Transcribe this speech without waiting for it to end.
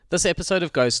This episode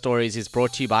of Ghost Stories is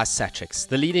brought to you by Satrix,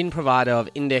 the leading provider of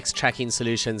index tracking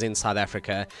solutions in South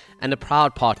Africa and a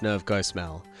proud partner of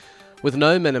GhostMail. With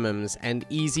no minimums and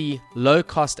easy,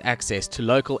 low-cost access to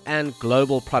local and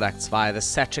global products via the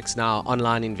Satrix Now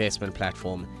online investment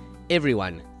platform,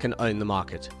 everyone can own the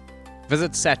market.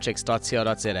 Visit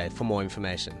satrix.co.za for more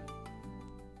information.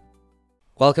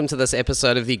 Welcome to this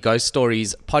episode of the Ghost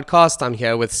Stories podcast. I'm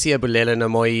here with Siyabulela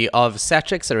Nomoyi of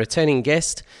Satrix, a returning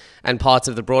guest and part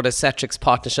of the broader Satrix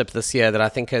partnership this year that I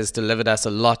think has delivered us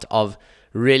a lot of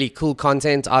really cool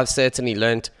content. I've certainly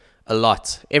learned a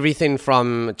lot. Everything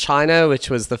from China,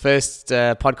 which was the first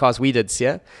podcast we did,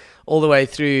 Sia, all the way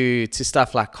through to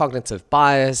stuff like cognitive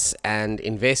bias and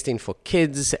investing for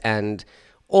kids and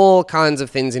all kinds of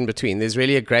things in between. There's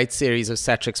really a great series of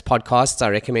Satrix podcasts. I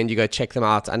recommend you go check them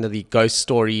out under the Ghost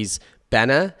Stories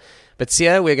banner. But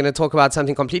Sia, we're going to talk about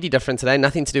something completely different today,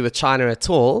 nothing to do with China at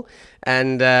all.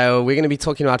 And we're going to be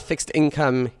talking about fixed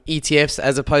income ETFs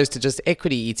as opposed to just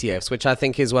equity ETFs, which I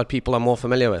think is what people are more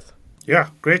familiar with. Yeah,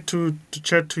 great to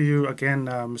chat to you again,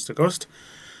 Mr. Ghost.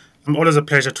 Always a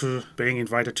pleasure to being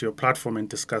invited to your platform and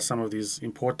discuss some of these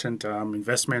important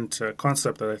investment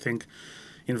concepts that I think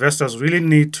investors really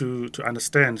need to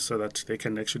understand so that they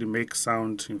can actually make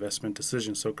sound investment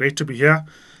decisions. So great to be here.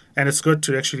 And it's good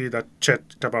to actually chat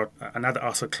about another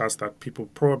asset class that people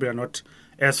probably are not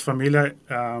as familiar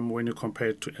when you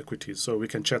compare it to equities. So we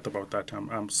can chat about that.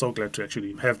 I'm so glad to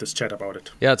actually have this chat about it.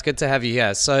 Yeah, it's good to have you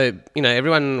here. So,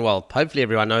 hopefully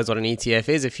everyone knows what an ETF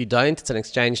is. If you don't, it's an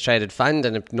exchange-traded fund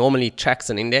and it normally tracks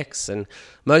an index. And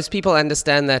most people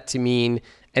understand that to mean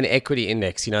an equity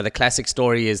index. The classic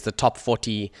story is the top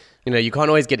 40. You can't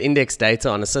always get index data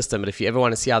on a system, but if you ever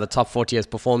want to see how the top 40 has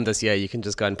performed this year, you can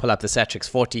just go and pull up the Satrix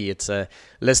 40. It's a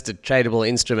listed tradable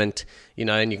instrument,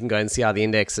 and you can go and see how the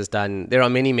index is done. There are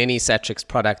many, many Satrix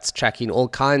products tracking all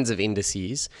kinds of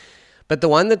indices. But the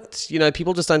one that,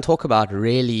 people just don't talk about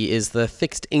really is the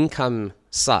fixed income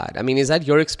side. I mean, is that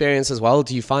your experience as well?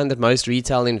 Do you find that most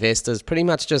retail investors pretty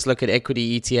much just look at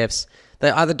equity ETFs? They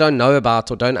either don't know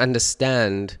about or don't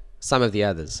understand some of the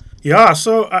others? Yeah,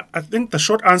 so I think the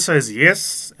short answer is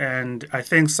yes. And I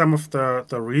think some of the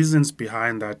reasons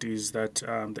behind that is that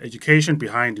the education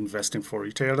behind investing for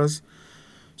retailers.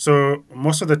 So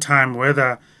most of the time,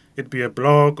 whether it be a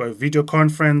blog or a video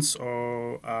conference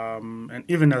or and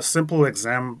even a simple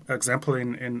example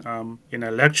in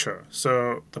a lecture.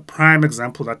 So the prime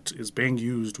example that is being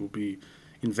used will be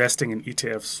investing in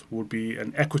ETFs would be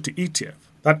an equity ETF.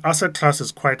 That asset class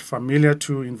is quite familiar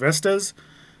to investors.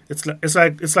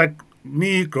 It's like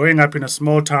me growing up in a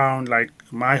small town like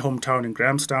my hometown in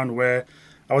Grahamstown, where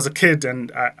I was a kid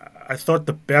and I thought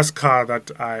the best car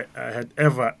that I had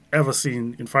ever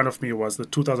seen in front of me was the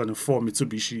 2004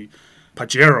 Mitsubishi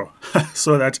Pajero.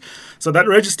 so that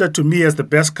registered to me as the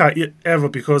best car ever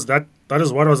because that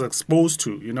is what I was exposed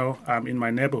to, in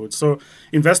my neighborhood. So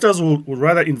investors would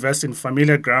rather invest in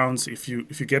familiar grounds, if you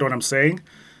get what I'm saying.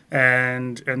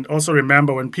 And also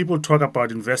remember, when people talk about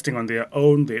investing on their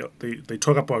own, they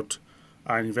talk about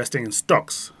investing in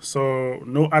stocks. So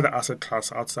no other asset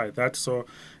class outside that. So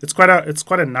it's quite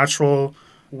a natural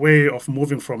way of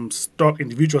moving from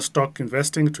individual stock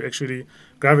investing to actually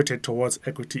gravitate towards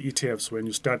equity ETFs when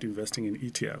you start investing in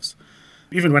ETFs.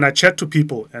 Even when I chat to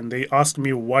people and they ask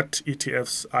me what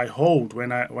ETFs I hold,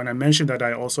 when I mention that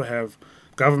I also have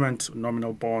government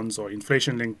nominal bonds or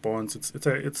inflation-linked bonds,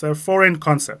 it's a foreign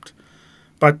concept.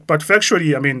 But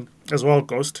factually, I mean, as well,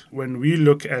 Ghost, when we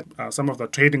look at some of the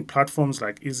trading platforms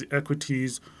like Easy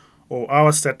Equities or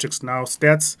our Satrix Now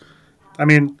stats, I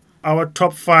mean, our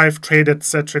top 5 traded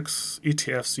Satrix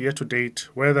ETFs year to date,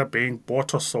 whether being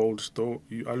bought or sold, though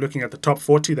you are looking at the top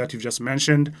 40 that you've just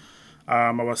mentioned,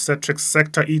 our Satrix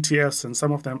sector ETFs and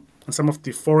some of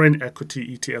the foreign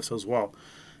equity ETFs as well.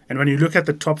 And when you look at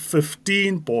the top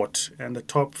 15 bought and the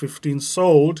top 15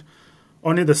 sold,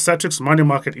 only the Satrix money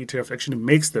market ETF actually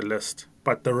makes the list.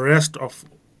 But the rest of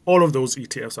all of those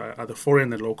ETFs are the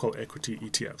foreign and local equity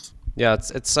ETFs. Yeah,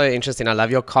 it's so interesting. I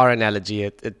love your car analogy.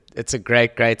 It's a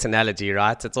great analogy,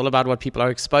 right? It's all about what people are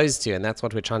exposed to, and that's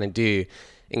what we're trying to do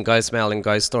in GhostMail and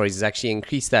Ghost Stories is actually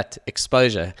increase that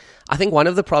exposure. I think one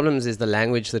of the problems is the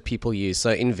language that people use.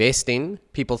 So investing,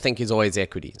 people think is always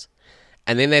equities.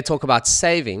 And then they talk about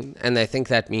saving, and they think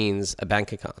that means a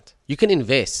bank account. You can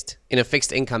invest in a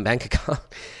fixed income bank account.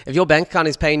 If your bank account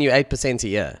is paying you 8% a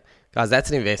year, guys,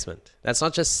 that's an investment. That's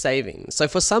not just saving. So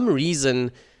for some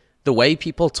reason, the way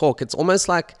people talk, it's almost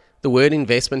like the word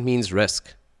investment means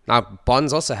risk. Now,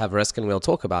 bonds also have risk, and we'll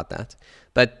talk about that.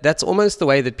 But that's almost the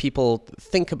way that people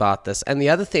think about this. And the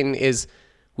other thing is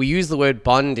we use the word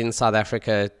bond in South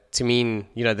Africa to mean,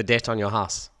 the debt on your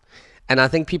house. And I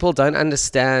think people don't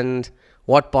understand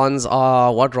what bonds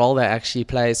are, what role they actually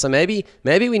play. So maybe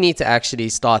we need to actually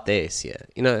start there here.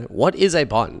 What is a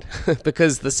bond?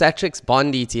 Because the Satrix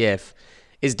bond ETF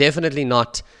is definitely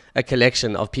not a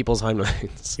collection of people's home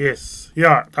loans. Yes,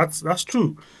 yeah, that's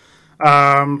true.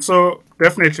 So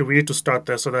definitely we need to start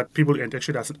there so that people can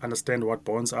actually understand what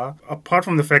bonds are. Apart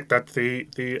from the fact that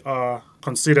they are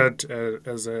considered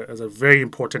as a very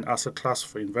important asset class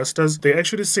for investors, they're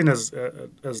actually seen as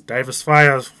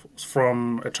diversifiers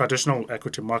from a traditional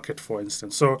equity market, for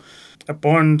instance. So a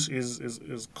bond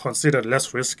is considered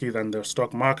less risky than the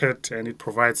stock market, and it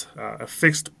provides a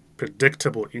fixed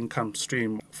predictable income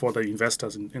stream for the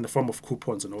investors in the form of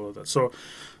coupons and all of that. So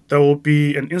there will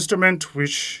be an instrument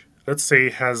which, let's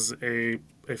say, has a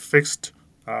fixed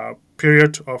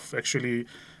period of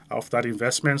that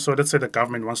investment. So let's say the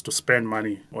government wants to spend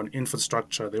money on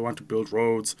infrastructure, they want to build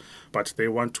roads, but they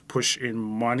want to push in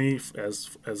money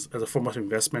as a form of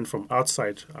investment from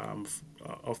outside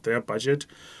of their budget.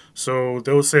 So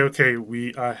they'll say, okay,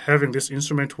 we are having this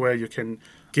instrument where you can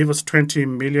give us 20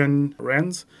 million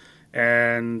rands,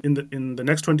 and in the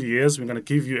next 20 years, we're going to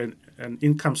give you an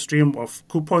income stream of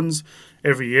coupons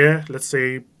every year. Let's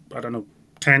say, I don't know,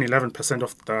 10-11%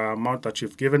 of the amount that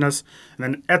you've given us, and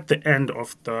then at the end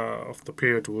of the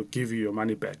period, we'll give you your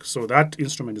money back. So that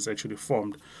instrument is actually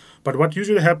formed. But what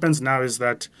usually happens now is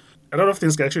that a lot of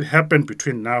things can actually happen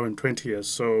between now and 20 years.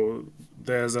 So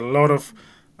there's a lot of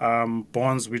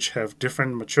bonds which have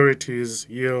different maturities,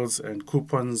 yields, and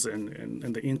coupons,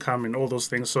 and the income and all those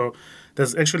things. So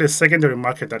there's actually a secondary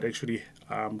market that actually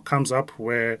comes up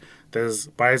where there's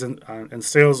buys and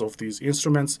sales of these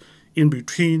instruments in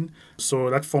between.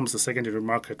 So that forms the secondary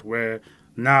market where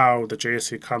now the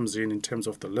JSE comes in terms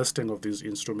of the listing of these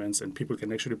instruments, and people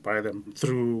can actually buy them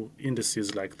through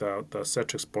indices like the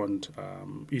Satrix bond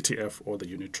ETF or the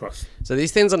unit trust. So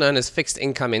these things are known as fixed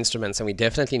income instruments, and we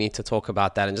definitely need to talk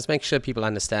about that and just make sure people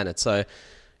understand it. So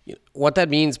what that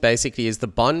means basically is the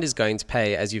bond is going to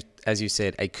pay, as you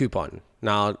said, a coupon.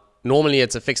 Now, normally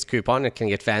it's a fixed coupon. It can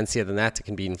get fancier than that. It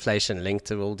can be inflation linked.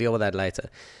 We'll deal with that later.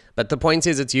 But the point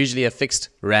is it's usually a fixed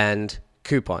rand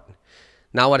coupon.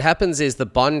 Now, what happens is the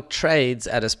bond trades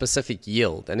at a specific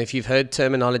yield. And if you've heard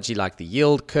terminology like the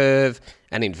yield curve,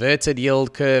 an inverted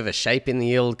yield curve, a shape in the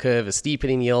yield curve, a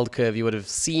steepening yield curve, you would have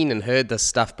seen and heard this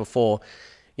stuff before.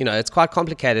 It's quite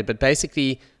complicated, but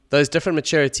basically those different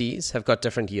maturities have got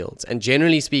different yields. And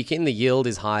generally speaking, the yield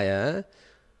is higher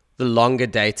the longer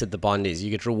dated the bond is.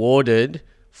 You get rewarded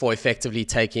for effectively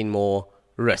taking more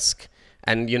risk.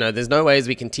 And, there's no ways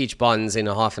we can teach bonds in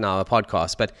a half an hour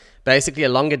podcast, but basically a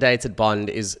longer dated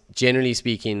bond is generally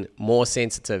speaking more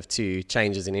sensitive to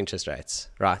changes in interest rates,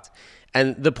 right?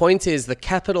 And the point is the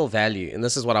capital value, and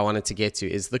this is what I wanted to get to,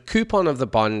 is the coupon of the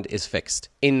bond is fixed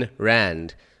in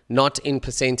rand, not in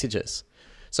percentages.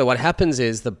 So what happens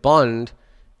is the bond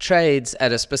trades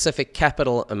at a specific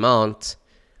capital amount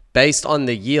based on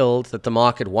the yield that the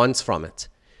market wants from it.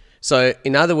 So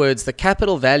in other words, the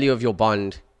capital value of your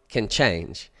bond can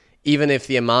change, even if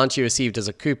the amount you received as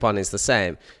a coupon is the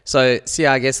same. So,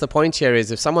 I guess the point here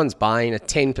is if someone's buying a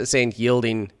 10%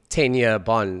 yielding 10-year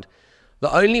bond,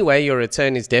 the only way your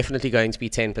return is definitely going to be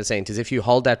 10% is if you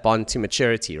hold that bond to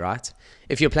maturity, right?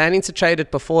 If you're planning to trade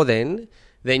it before then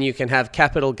you can have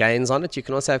capital gains on it. You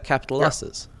can also have capital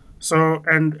losses. So,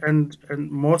 and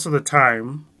most of the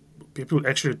time, people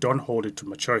actually don't hold it to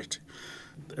maturity.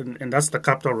 And that's the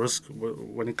capital risk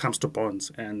when it comes to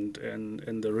bonds, and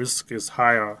the risk is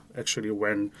higher actually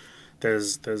when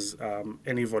there's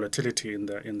any volatility in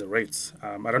the rates.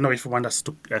 I don't know if you want us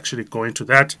to actually go into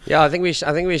that. Yeah, I think we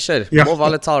should. Yeah. More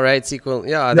volatile rates equal.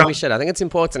 Yeah, I think we should. I think it's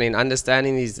important in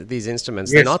understanding these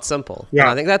instruments. Yes. They're not simple. Yeah,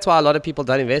 and I think that's why a lot of people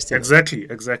don't invest in them.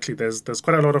 Exactly. There's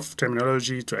quite a lot of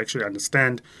terminology to actually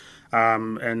understand.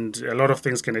 And a lot of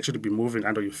things can actually be moving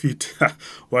under your feet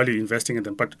while you're investing in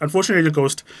them. But unfortunately,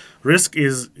 Ghost, risk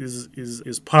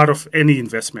is part of any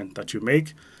investment that you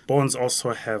make. Bonds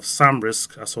also have some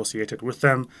risk associated with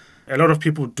them. A lot of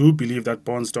people do believe that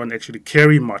bonds don't actually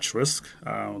carry much risk,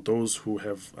 those who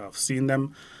have seen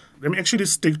them. Let me actually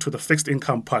stick to the fixed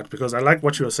income part, because I like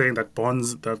what you were saying, that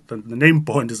bonds, that the name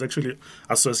bond is actually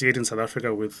associated in South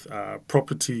Africa with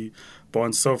property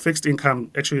bonds. So fixed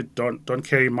income actually don't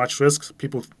carry much risk.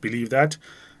 People believe that,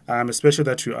 especially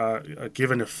that you are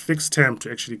given a fixed term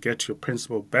to actually get your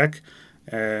principal back,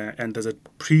 and there's a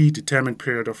predetermined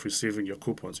period of receiving your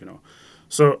coupons,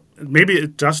 So maybe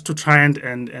just to try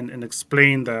and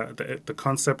explain the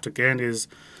concept again is,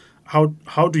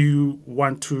 how do you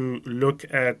want to look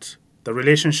at the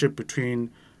relationship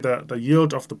between the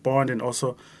yield of the bond and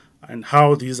also and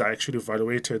how these are actually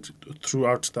evaluated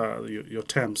throughout your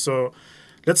term. So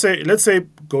let's say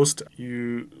Ghost,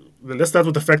 let's start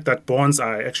with the fact that bonds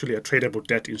are actually a tradable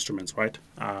debt instruments, right?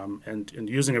 And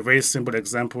using a very simple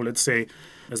example, let's say,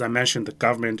 as I mentioned, the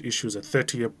government issues a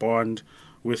 30-year bond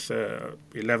with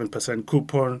 11%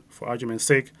 coupon, for argument's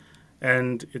sake,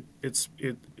 and it's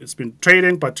been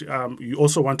trading, but you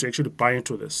also want to actually buy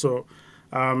into this. So,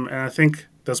 and I think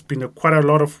there's been quite a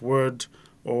lot of word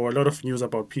or a lot of news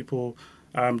about people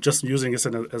just using this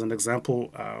as an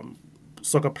example.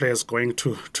 Soccer players going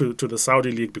to the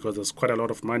Saudi league because there's quite a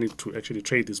lot of money to actually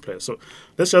trade these players. So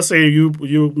let's just say you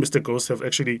Mr. Ghost, have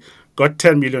actually got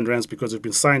 10 million rands because you've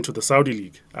been signed to the Saudi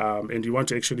league, and you want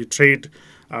to actually trade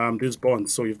these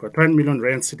bonds. So you've got 10 million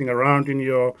rands sitting around in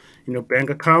your bank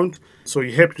account. So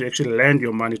you have to actually lend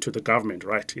your money to the government,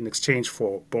 right, in exchange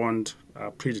for bond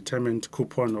predetermined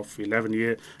coupon of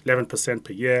 11%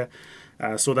 per year.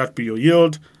 So that'd be your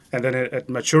yield. And then at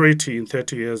maturity in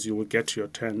 30 years, you will get your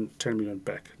 10 million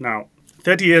back. Now,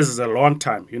 30 years is a long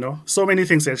time, So many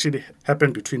things actually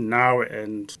happen between now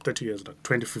and 30 years, like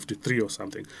 2053 or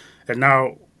something. And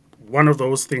now, one of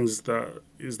those things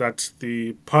is that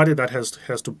the party that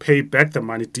has to pay back the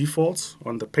money defaults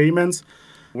on the payments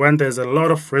when there's a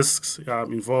lot of risks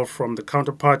involved from the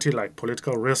counterparty, like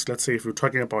political risk. Let's say if you're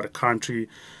talking about a country,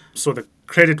 so the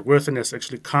credit worthiness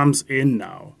actually comes in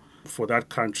now for that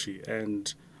country,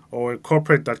 or a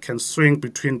corporate that can swing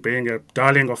between being a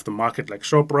darling of the market like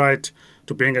ShopRite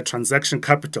to being a transaction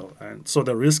capital. And so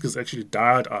the risk is actually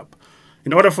dialed up.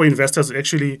 In order for investors to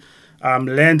actually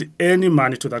lend any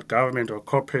money to that government or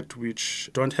corporate which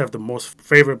don't have the most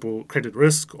favorable credit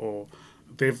risk, or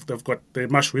they're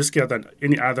much riskier than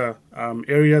any other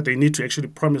area, they need to actually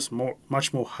promise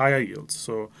much more higher yields.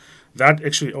 So that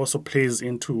actually also plays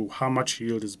into how much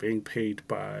yield is being paid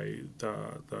by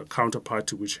the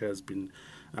counterparty which has been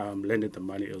lending the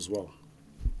money as well.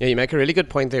 Yeah, you make a really good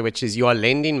point there, which is you are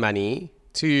lending money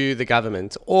to the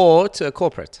government or to a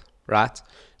corporate, right?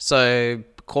 So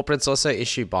corporates also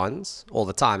issue bonds all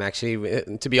the time.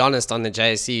 Actually, to be honest, on the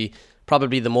JSE,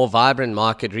 probably the more vibrant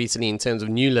market recently in terms of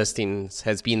new listings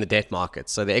has been the debt market.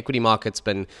 So the equity market's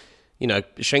been,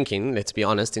 shrinking, let's be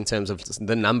honest, in terms of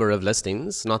the number of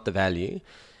listings, not the value.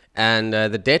 And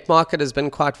the debt market has been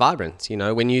quite vibrant.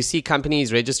 When you see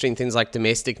companies registering things like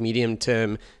domestic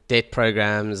medium-term debt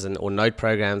programs or note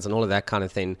programs and all of that kind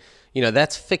of thing,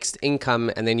 that's fixed income.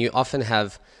 And then you often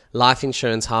have life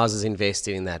insurance houses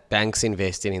investing in that, banks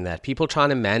investing in that, people trying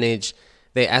to manage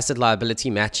their asset liability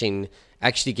matching,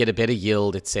 actually get a better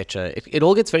yield, etc. It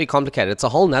all gets very complicated. It's a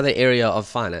whole nother area of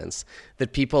finance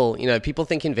that people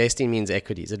think investing means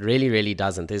equities. It really, really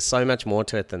doesn't. There's so much more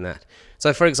to it than that.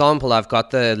 So for example, I've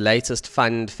got the latest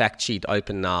fund fact sheet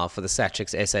open now for the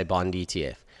Satrix SA Bond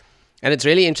ETF. And it's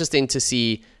really interesting to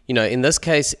see, in this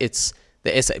case, it's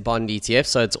the SA Bond ETF.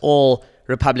 So it's all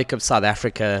Republic of South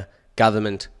Africa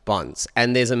government bonds.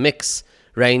 And there's a mix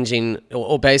ranging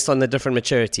or based on the different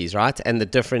maturities, right? And the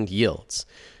different yields.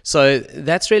 So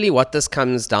that's really what this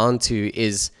comes down to,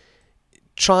 is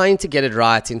trying to get it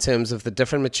right in terms of the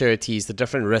different maturities, the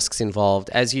different risks involved.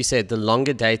 As you said, the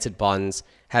longer dated bonds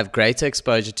have greater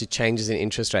exposure to changes in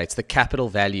interest rates. The capital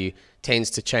value tends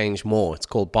to change more. It's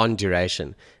called bond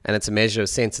duration, and it's a measure of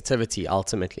sensitivity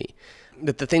ultimately.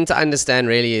 But the thing to understand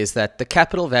really is that the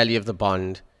capital value of the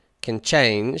bond can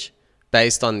change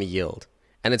based on the yield,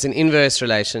 and it's an inverse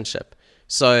relationship.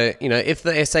 So, if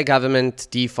the SA government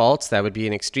defaults, that would be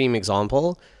an extreme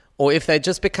example, or if they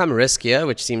just become riskier,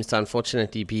 which seems to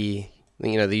unfortunately be,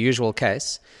 the usual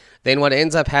case, then what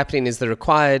ends up happening is the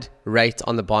required rate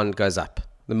on the bond goes up.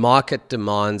 The market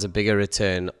demands a bigger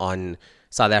return on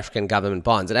South African government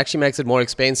bonds. It actually makes it more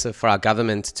expensive for our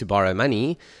government to borrow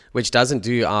money, which doesn't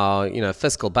do our,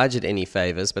 fiscal budget any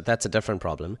favors, but that's a different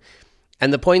problem.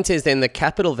 And the point is then the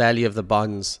capital value of the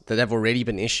bonds that have already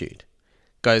been issued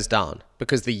goes down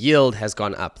because the yield has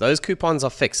gone up. Those coupons are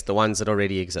fixed, the ones that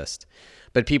already exist.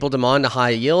 But people demand a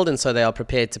higher yield, and so they are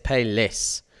prepared to pay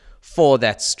less for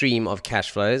that stream of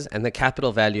cash flows, and the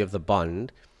capital value of the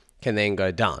bond can then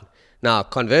go down. Now,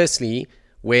 conversely,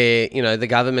 where the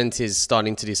government is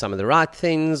starting to do some of the right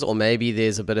things, or maybe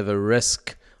there's a bit of a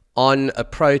risk on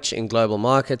approach in global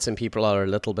markets and people are a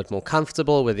little bit more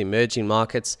comfortable with emerging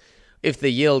markets, if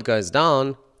the yield goes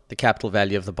down, the capital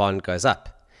value of the bond goes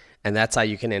up. And that's how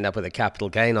you can end up with a capital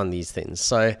gain on these things.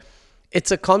 So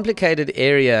it's a complicated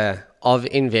area of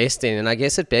investing. And I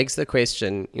guess it begs the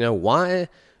question, why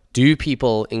do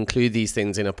people include these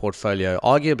things in a portfolio?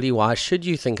 Arguably, why should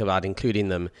you think about including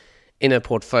them in a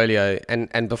portfolio?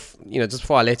 And just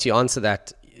before I let you answer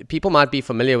that, people might be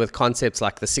familiar with concepts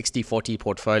like the 60-40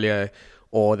 portfolio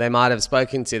or they might have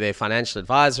spoken to their financial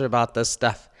advisor about this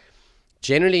stuff.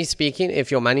 Generally speaking,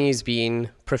 if your money is being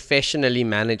professionally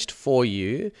managed for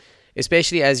you,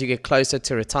 especially as you get closer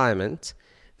to retirement,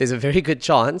 there's a very good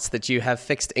chance that you have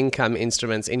fixed income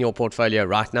instruments in your portfolio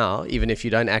right now, even if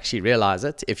you don't actually realize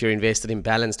it, if you're invested in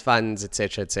balanced funds,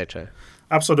 etc., etc.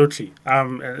 Absolutely.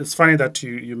 It's funny that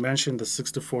you mentioned the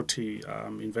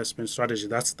 60-40 investment strategy.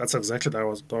 That's exactly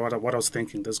what I was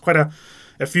thinking. There's quite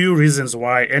a few reasons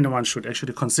why anyone should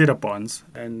actually consider bonds,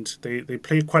 and they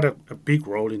play quite a big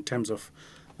role in terms of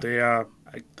the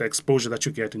exposure that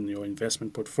you get in your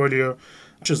investment portfolio,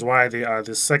 which is why they are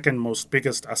the second most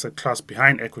biggest asset class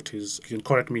behind equities. You can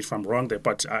correct me if I'm wrong there,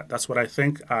 but that's what I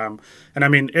think. And I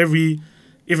mean,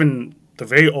 even the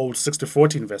very old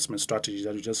 60-40 investment strategy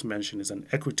that you just mentioned is an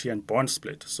equity and bond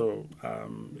split. So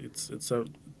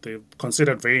they're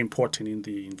considered very important in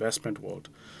the investment world.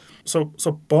 So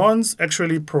bonds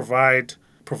actually provide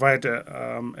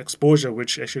exposure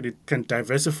which actually can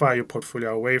diversify your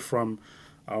portfolio away from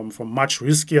much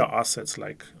riskier assets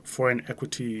like foreign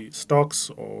equity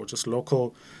stocks or just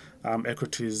local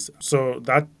equities. So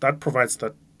that provides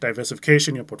that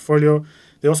diversification in your portfolio.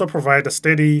 They also provide a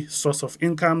steady source of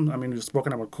income. I mean, we've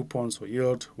spoken about coupons or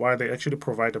yield, while they actually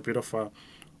provide a bit of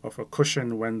a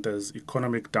cushion when there's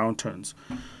economic downturns.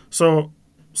 So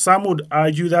some would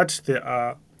argue that there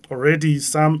are already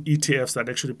some ETFs that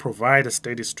actually provide a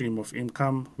steady stream of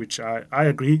income, which I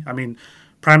agree. I mean,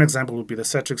 prime example would be the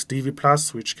Satrix DV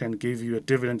Plus, which can give you a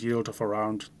dividend yield of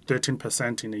around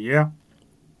 13% in a year.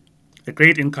 A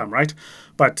great income, right?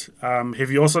 But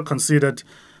have you also considered,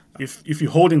 if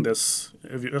you're holding this,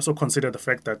 have you also considered the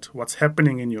fact that what's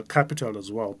happening in your capital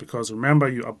as well? Because remember,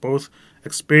 you are both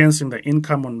experiencing the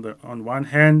income on one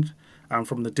hand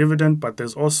from the dividend, but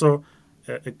there's also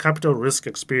a capital risk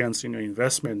experience in your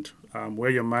investment where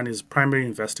your money is primarily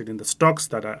invested in the stocks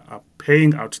that are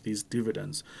paying out these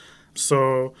dividends.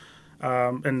 So,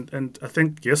 and I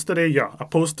think yesterday, I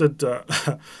posted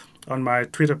on my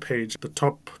Twitter page the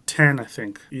top 10, I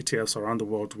think, ETFs around the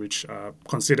world which are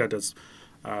considered as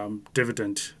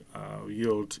dividend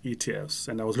yield ETFs.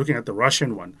 And I was looking at the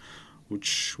Russian one,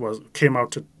 which came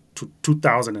out to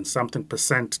 2,000 and something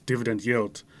percent dividend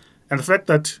yield. And the fact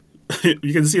that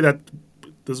you can see that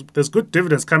there's good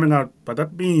dividends coming out, but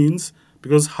that means,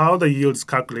 because how the yield is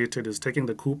calculated is taking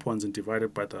the coupons and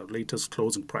divided by the latest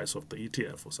closing price of the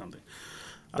ETF or something.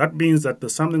 That means that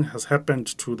something has happened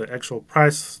to the actual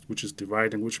price, which is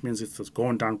dividing, which means it's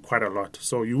gone down quite a lot.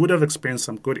 So you would have experienced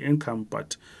some good income,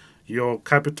 but your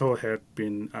capital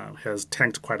has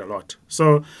tanked quite a lot.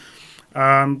 So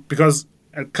because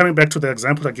coming back to the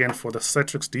example again for the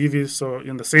Satrix DV, so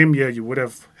in the same year you would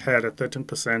have had a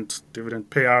 13% dividend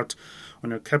payout on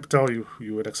your capital.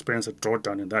 You would experience a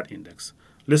drawdown in that index.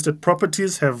 Listed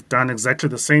properties have done exactly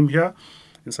the same here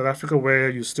in South Africa,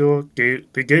 where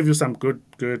they gave you some good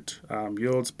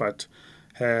yields, but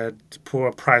had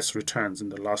poor price returns in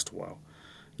the last while.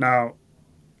 Now,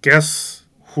 guess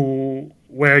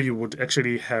where you would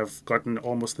actually have gotten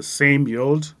almost the same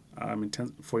yield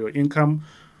for your income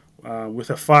with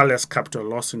a far less capital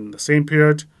loss in the same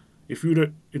period. If you'd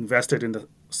have invested in the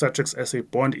Satrix SA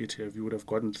bond ETF, you would have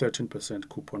gotten 13%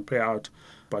 coupon payout,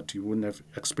 but you wouldn't have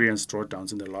experienced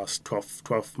drawdowns in the last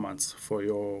 12 months for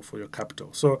your capital.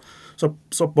 So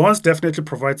bonds definitely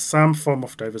provide some form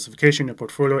of diversification in your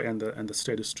portfolio and the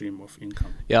steady stream of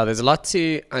income. Yeah, there's a lot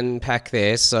to unpack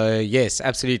there. So yes,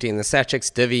 absolutely. In the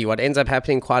Satrix Divi, what ends up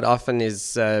happening quite often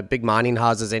is big mining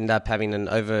houses end up having an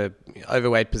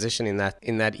overweight position in that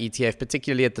ETF,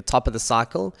 particularly at the top of the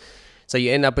cycle. So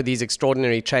you end up with these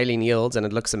extraordinary trailing yields, and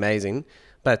it looks amazing.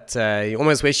 But you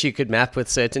almost wish you could map with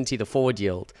certainty the forward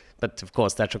yield. But of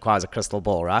course, that requires a crystal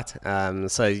ball, right?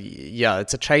 So yeah,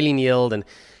 it's a trailing yield. And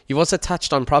you've also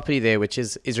touched on property there, which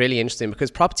is really interesting,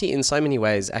 because property in so many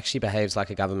ways actually behaves like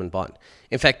a government bond.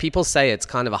 In fact, people say it's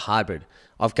kind of a hybrid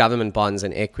of government bonds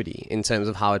and equity in terms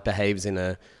of how it behaves in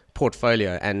a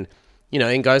portfolio. And,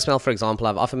 in GoSmell, for example,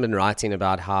 I've often been writing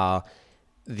about how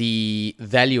the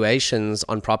valuations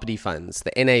on property funds,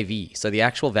 the NAV, so the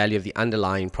actual value of the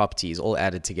underlying properties all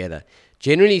added together,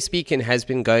 generally speaking, has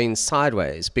been going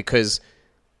sideways because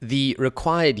the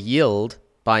required yield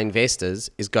by investors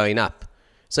is going up.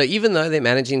 So even though they're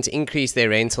managing to increase their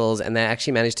rentals and they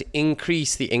actually manage to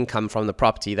increase the income from the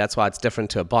property, that's why it's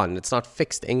different to a bond. It's not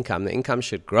fixed income. The income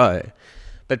should grow.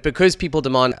 But because people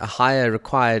demand a higher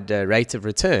required rate of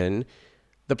return,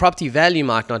 the property value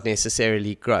might not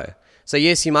necessarily grow. So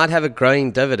yes, you might have a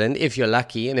growing dividend if you're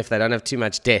lucky and if they don't have too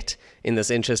much debt in this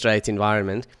interest rate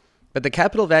environment, but the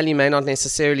capital value may not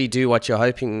necessarily do what you're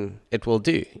hoping it will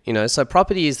do. So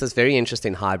property is this very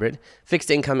interesting hybrid.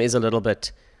 Fixed income is a little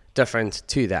bit different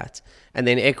to that. And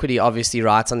then equity, obviously,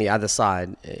 right on the other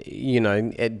side.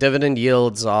 Dividend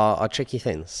yields are tricky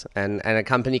things. And a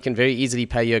company can very easily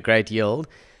pay you a great yield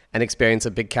and experience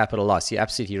a big capital loss. You're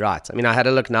absolutely right. I mean, I had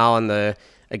a look now on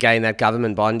that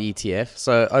government bond ETF.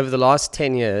 So over the last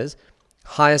 10 years,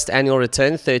 highest annual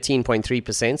return,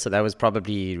 13.3%. So that was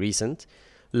probably recent.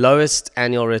 Lowest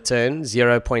annual return,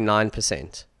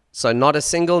 0.9%. So not a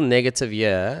single negative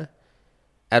year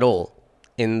at all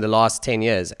in the last 10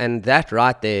 years. And that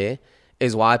right there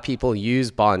is why people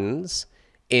use bonds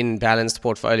in balanced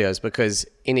portfolios, because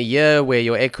in a year where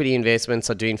your equity investments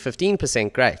are doing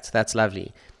 15%, great, that's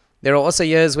lovely. There are also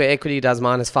years where equity does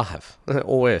 -5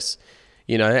 or worse,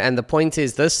 and the point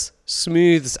is this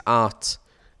smooths out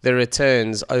the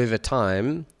returns over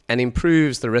time and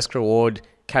improves the risk reward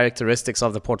characteristics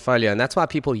of the portfolio. And that's why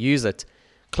people use it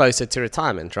closer to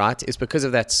retirement, right? It's because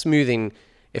of that smoothing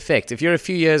effect. If you're a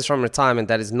few years from retirement,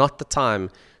 that is not the time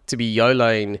to be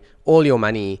YOLOing all your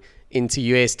money into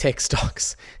US tech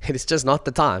stocks. It's just not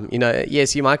the time.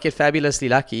 Yes, you might get fabulously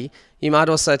lucky. You might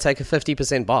also take a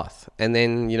 50% bath, and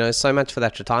then, so much for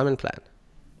that retirement plan.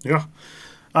 Yeah.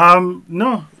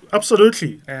 No,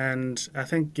 absolutely. And I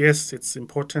think, yes, it's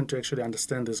important to actually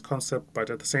understand this concept, but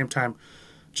at the same time,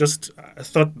 just a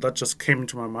thought that just came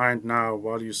into my mind now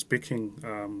while you're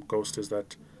speaking, Ghost, is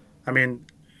that,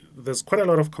 there's quite a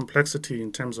lot of complexity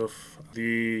in terms of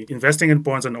the investing in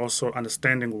bonds and also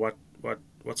understanding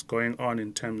what's going on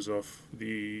in terms of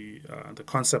the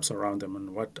concepts around them and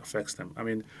what affects them.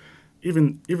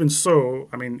 Even so,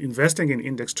 investing in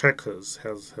index trackers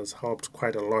has helped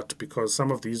quite a lot, because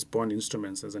some of these bond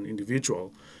instruments, as an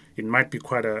individual, it might be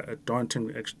quite a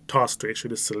daunting task to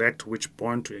actually select which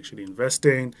bond to actually invest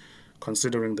in,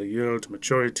 considering the yield,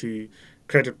 maturity,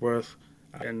 credit worth.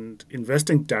 And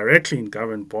investing directly in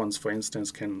government bonds, for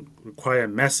instance, can require a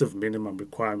massive minimum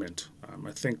requirement.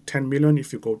 I think 10 million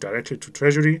if you go directly to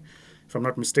Treasury, if I'm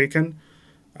not mistaken.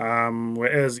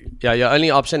 Whereas your only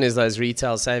option is those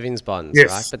retail savings bonds,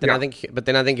 yes, right? But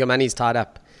then I think your money's tied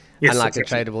up, yes, unlike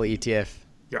exactly. a tradable ETF.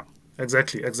 Yeah,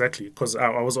 exactly. Because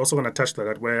I was also going to touch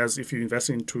that. Whereas if you invest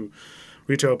into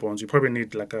retail bonds, you probably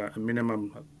need like a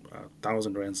minimum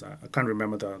 1,000 rands. I can't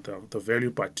remember the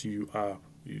value, but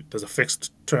there's a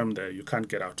fixed term there. You can't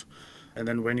get out. And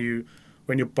then when you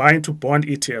buy into bond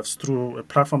ETFs through a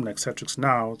platform like Satrix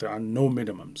now, there are no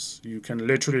minimums. You can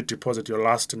literally deposit your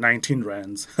last 19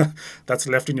 rands that's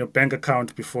left in your bank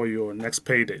account before your next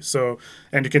payday. So,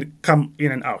 and you can come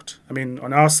in and out.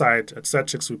 On our side at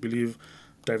Satrix, we believe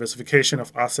diversification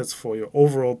of assets for your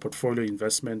overall portfolio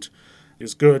investment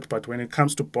is good. But when it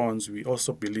comes to bonds, we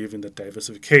also believe in the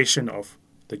diversification of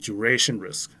the duration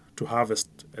risk to harvest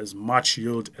as much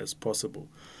yield as possible,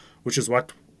 which is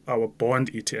what our bond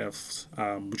ETFs,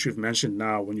 which we've mentioned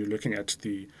now when you're looking at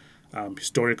the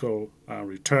historical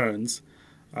returns,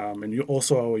 and you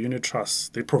also our unit trusts,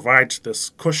 they provide this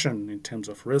cushion in terms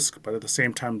of risk, but at the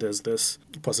same time, there's this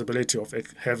possibility of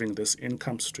having this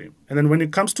income stream. And then when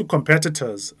it comes to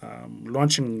competitors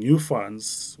launching new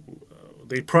funds,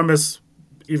 they promise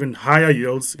even higher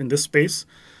yields in this space.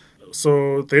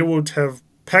 So they would have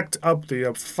packed up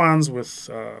their funds with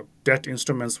debt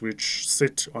instruments which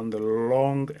sit on the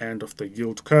long end of the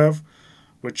yield curve,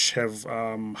 which have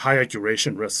higher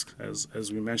duration risk,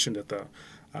 as we mentioned at the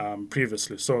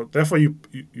previously. So therefore, you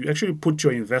actually put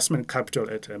your investment capital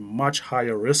at a much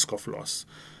higher risk of loss,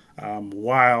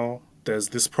 while there's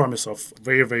this promise of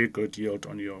very, very good yield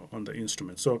on the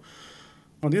instrument. So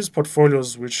on these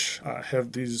portfolios which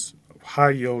have these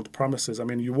high yield promises,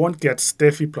 you won't get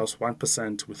STEFI plus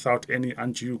 1% without any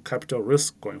undue capital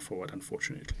risk going forward,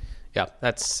 unfortunately. Yeah,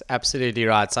 that's absolutely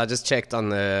right. So I just checked on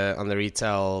the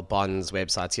retail bonds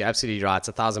website. You're absolutely right. It's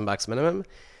 $1,000 minimum,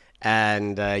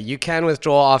 and you can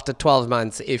withdraw after 12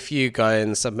 months if you go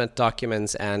and submit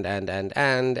documents and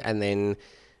then.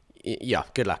 Yeah,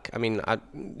 good luck.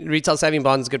 Retail saving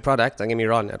bonds is a good product, don't get me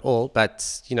wrong at all,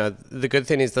 but the good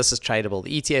thing is this is tradable.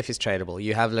 The ETF is tradable.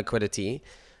 You have liquidity,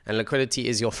 and liquidity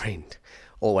is your friend.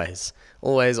 Always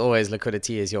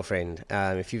liquidity is your friend.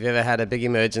 If you've ever had a big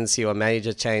emergency or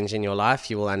major change in your life,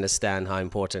 you will understand how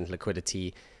important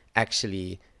liquidity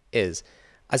actually is.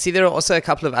 I see there are also a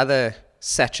couple of other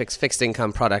Satrix fixed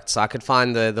income products. So I could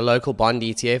find the local bond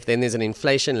ETF. Then there's an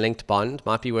inflation linked bond.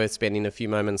 Might be worth spending a few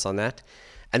moments on that.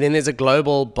 And then there's a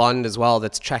global bond as well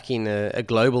that's tracking a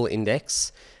global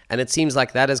index. And it seems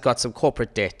like that has got some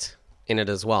corporate debt in it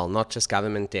as well, not just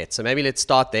government debt. So maybe let's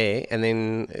start there. And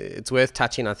then it's worth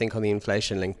touching, I think, on the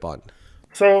inflation-linked bond.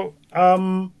 So,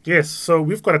 yes, so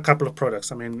we've got a couple of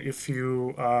products. If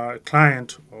you are a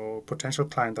client or potential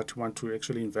client that you want to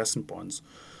actually invest in bonds,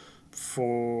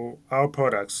 for our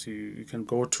products, you can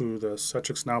go to the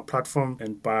Satrix Now platform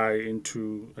and buy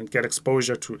into and get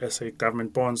exposure to SA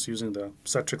government bonds using the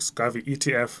Satrix Gavi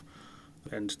ETF.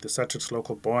 And the Satrix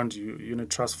local bond unit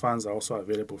trust funds are also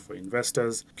available for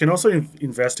investors. You can also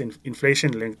invest in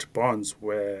inflation-linked bonds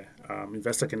where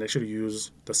investor can actually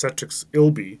use the Satrix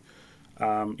ILB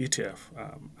ETF.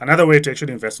 Another way to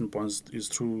actually invest in bonds is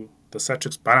through the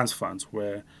Satrix balance funds,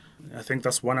 where I think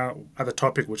that's one other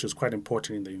topic which is quite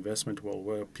important in the investment world,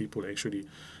 where people actually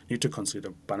need to consider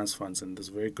balance funds, and there's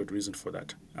a very good reason for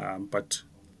that. But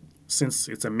since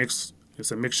it's a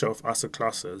mixture of asset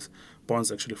classes,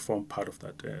 bonds actually form part of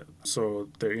that. So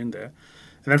they're in there.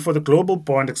 And then for the global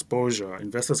bond exposure,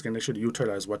 investors can actually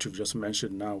utilize what you've just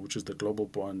mentioned now, which is the global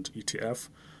bond ETF,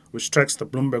 which tracks the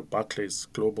Bloomberg Barclays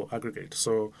global aggregate.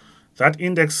 So that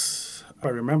index, if I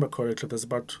remember correctly, there's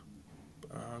about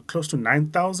close to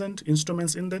 9,000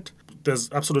 instruments in it.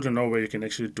 There's absolutely no way you can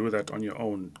actually do that on your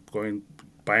own,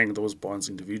 buying those bonds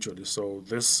individually. So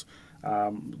this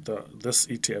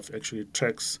ETF actually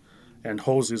tracks and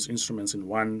holds these instruments in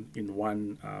one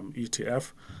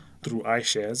ETF through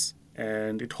iShares,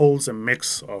 and it holds a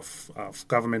mix of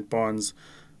government bonds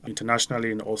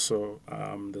internationally, and also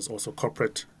there's also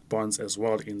corporate bonds as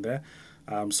well in there.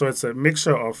 So it's a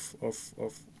mixture of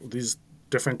these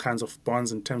different kinds of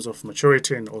bonds in terms of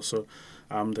maturity and also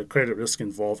the credit risk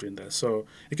involved in there. So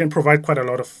it can provide quite a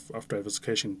lot of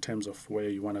diversification in terms of where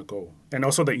you want to go. And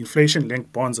also the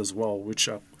inflation-linked bonds as well, which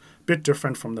are a bit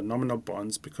different from the nominal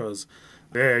bonds, because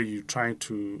there you're trying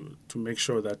to make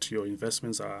sure that your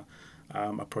investments are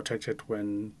protected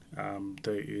when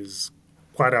there is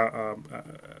quite a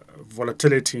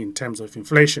volatility in terms of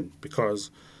inflation. Because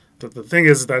the thing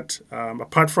is that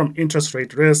apart from interest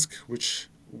rate risk, which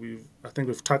we've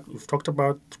talked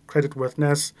about,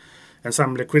 creditworthiness, and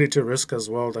some liquidity risk as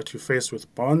well that you face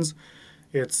with bonds,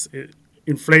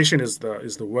 inflation is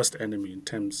the worst enemy in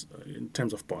terms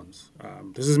of bonds.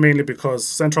 This is mainly because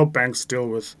central banks deal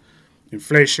with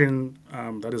inflation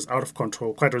that is out of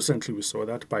control. Quite recently, we saw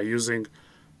that by using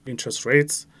interest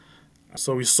rates.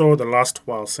 So we saw the last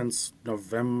while since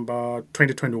November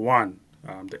 2021,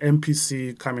 the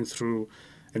MPC coming through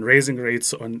and raising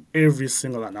rates on every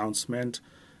single announcement,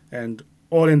 and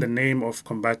all in the name of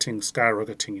combating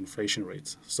skyrocketing inflation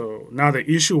rates. So now the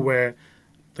issue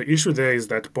there is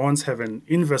that bonds have an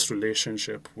inverse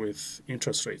relationship with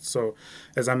interest rates. So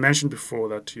as I mentioned before,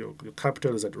 that your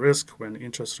capital is at risk when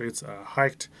interest rates are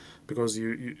hiked, because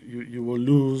you will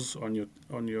lose on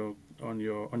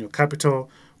your capital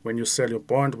when you sell your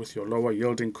bond with your lower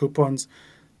yielding coupons.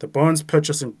 The bond's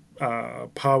purchasing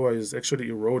power is actually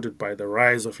eroded by the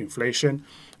rise of inflation,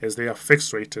 as they are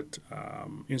fixed rated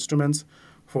instruments.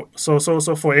 So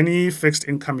for any fixed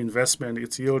income investment,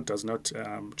 its yield does not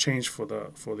change for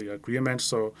the agreement.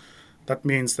 So that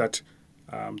means that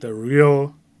the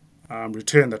real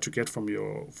return that you get from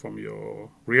your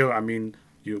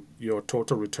your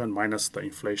total return minus the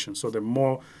inflation. So the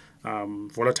more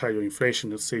volatile your inflation,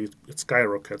 let's say it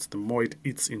skyrockets, the more it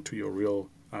eats into your real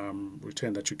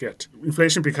return that you get.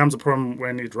 Inflation becomes a problem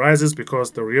when it rises,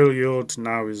 because the real yield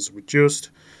now is reduced.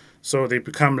 So they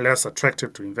become less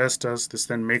attractive to investors. This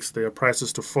then makes their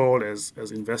prices to fall as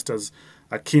investors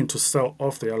are keen to sell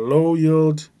off their low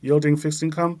yielding fixed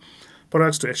income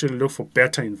products to actually look for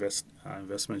better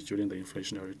investments during the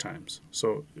inflationary times.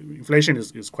 So inflation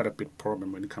is quite a big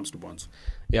problem when it comes to bonds.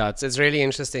 Yeah, it's really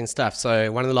interesting stuff.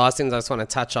 So one of the last things I just want to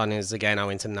touch on is, again, I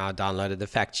went and now downloaded the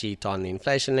fact sheet on the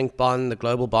inflation-linked bond, the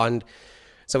global bond.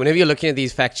 So whenever you're looking at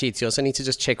these fact sheets, you also need to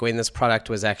just check when this product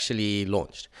was actually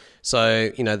launched. So,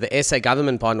 the SA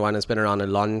government bond one has been around a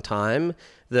long time.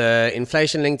 The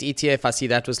inflation-linked ETF, I see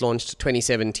that was launched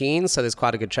 2017, so there's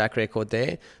quite a good track record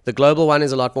there. The global one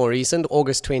is a lot more recent,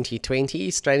 August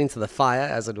 2020, straight into the fire,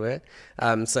 as it were.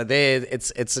 So there,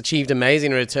 it's achieved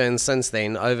amazing returns since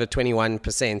then, over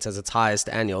 21% as its highest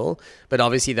annual. But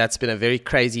obviously, that's been a very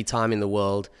crazy time in the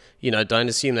world. Don't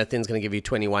assume that thing's going to give you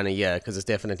 21 a year, because it's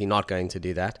definitely not going to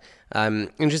do that.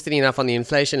 Interestingly enough, on the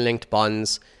inflation-linked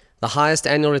bonds, the highest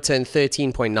annual return,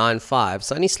 13.95,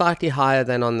 so only slightly higher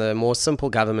than on the more simple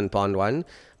government bond one,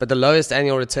 but the lowest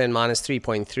annual return, minus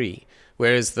 3.3,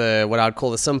 whereas what I would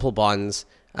call the simple bonds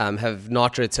have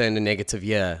not returned a negative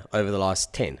year over the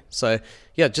last 10. So,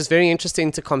 yeah, just very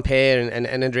interesting to compare,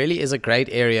 and it really is a great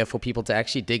area for people to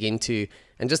actually dig into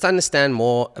and just understand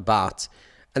more about.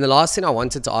 And the last thing I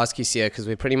wanted to ask you, Sia, because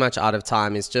we're pretty much out of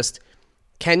time, is just,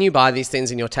 can you buy these things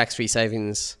in your tax-free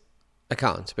savings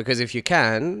account? Because if you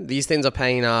can, these things are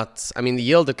paying out, the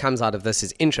yield that comes out of this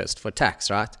is interest for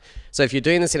tax, right? So if you're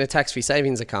doing this in a tax-free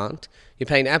savings account, you're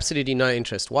paying absolutely no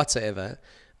interest whatsoever.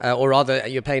 or rather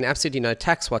you're paying absolutely no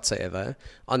tax whatsoever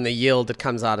on the yield that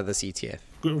comes out of this ETF.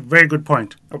 Very good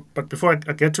point. But before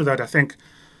I get to that, I think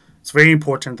it's very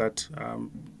important that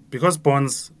because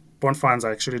bond funds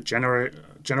are actually generally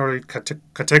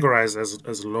categorized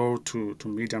as low to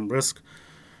medium risk,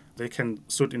 they can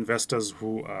suit investors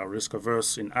who are risk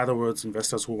averse. In other words,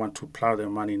 investors who want to plow their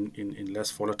money in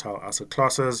less volatile asset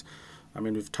classes. I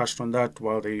mean, we've touched on that,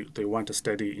 while they want a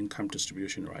steady income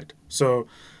distribution, right? So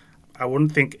I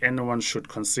wouldn't think anyone should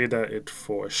consider it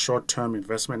for a short-term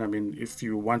investment. I mean, if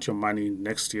you want your money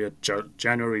next year,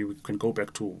 January, we can go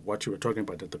back to what you were talking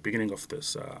about at the beginning of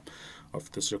this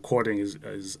recording. Is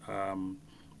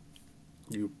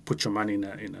you put your money in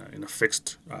a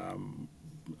fixed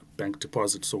bank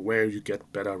deposit, so where you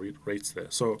get better rates there.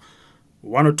 So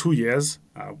 1 or 2 years,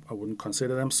 I wouldn't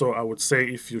consider them. So I would say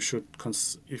if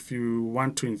you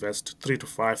want to invest 3 to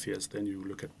 5 years, then you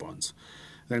look at bonds.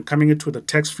 Then coming into the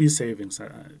tax-free savings,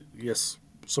 yes.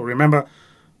 So remember,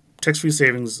 tax-free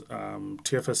savings,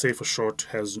 TFSA for short,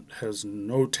 has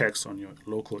no tax on your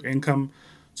local income.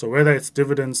 So whether it's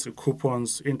dividends,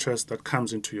 coupons, interest that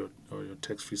comes into your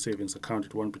tax-free savings account,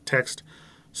 it won't be taxed.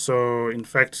 So in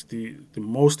fact, the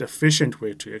most efficient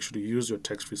way to actually use your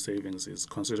tax-free savings is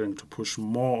considering to push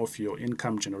more of your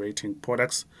income-generating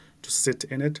products to sit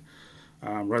in it,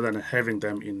 rather than having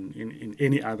them in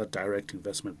any other direct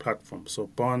investment platform. So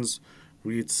bonds,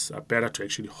 REITs are better to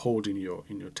actually hold in your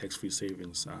tax-free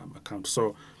savings account.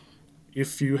 So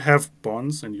if you have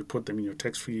bonds and you put them in your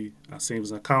tax-free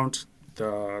savings account,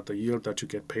 the yield that you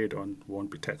get paid on won't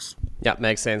be taxed. Yeah,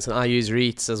 makes sense. And I use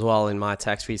REITs as well in my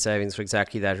tax-free savings for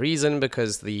exactly that reason,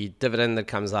 because the dividend that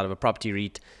comes out of a property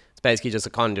REIT, it's basically just a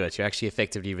conduit. You're actually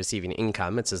effectively receiving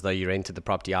income. It's as though you rented the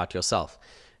property out yourself.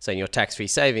 So in your tax-free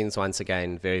savings, once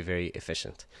again, very, very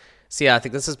efficient. So yeah, I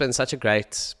think this has been such a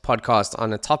great podcast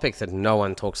on a topic that no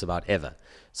one talks about ever.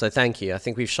 So thank you. I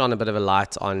think we've shone a bit of a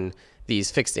light on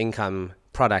these fixed income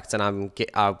products, and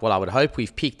I would hope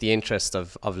we've piqued the interest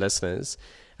of listeners.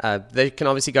 They can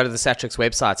obviously go to the Satrix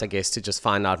website, I guess, to just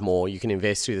find out more. You can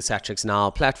invest through the Satrix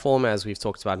Now platform, as we've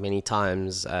talked about many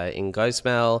times in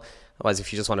Ghostmail. Otherwise,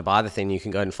 if you just want to buy the thing, you can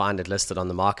go and find it listed on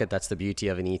the market. That's the beauty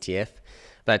of an ETF.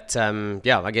 But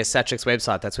I guess Satrix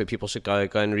website, that's where people should go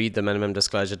and read the minimum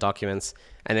disclosure documents,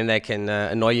 and then they can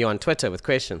annoy you on Twitter with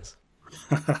questions.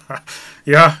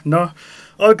 Yeah, no,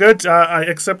 all good. I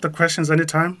accept the questions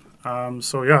anytime.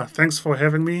 Thanks for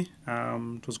having me.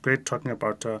 It was great talking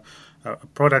about a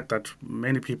product that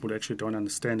many people actually don't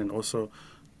understand and also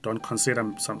don't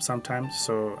consider sometimes.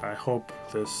 So I hope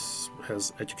this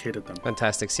has educated them.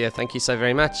 Fantastic, Sia. Thank you so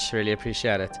very much. Really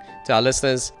appreciate it. To our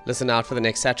listeners, listen out for the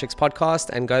next Satrix podcast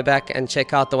and go back and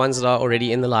check out the ones that are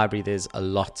already in the library. There's a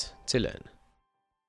lot to learn.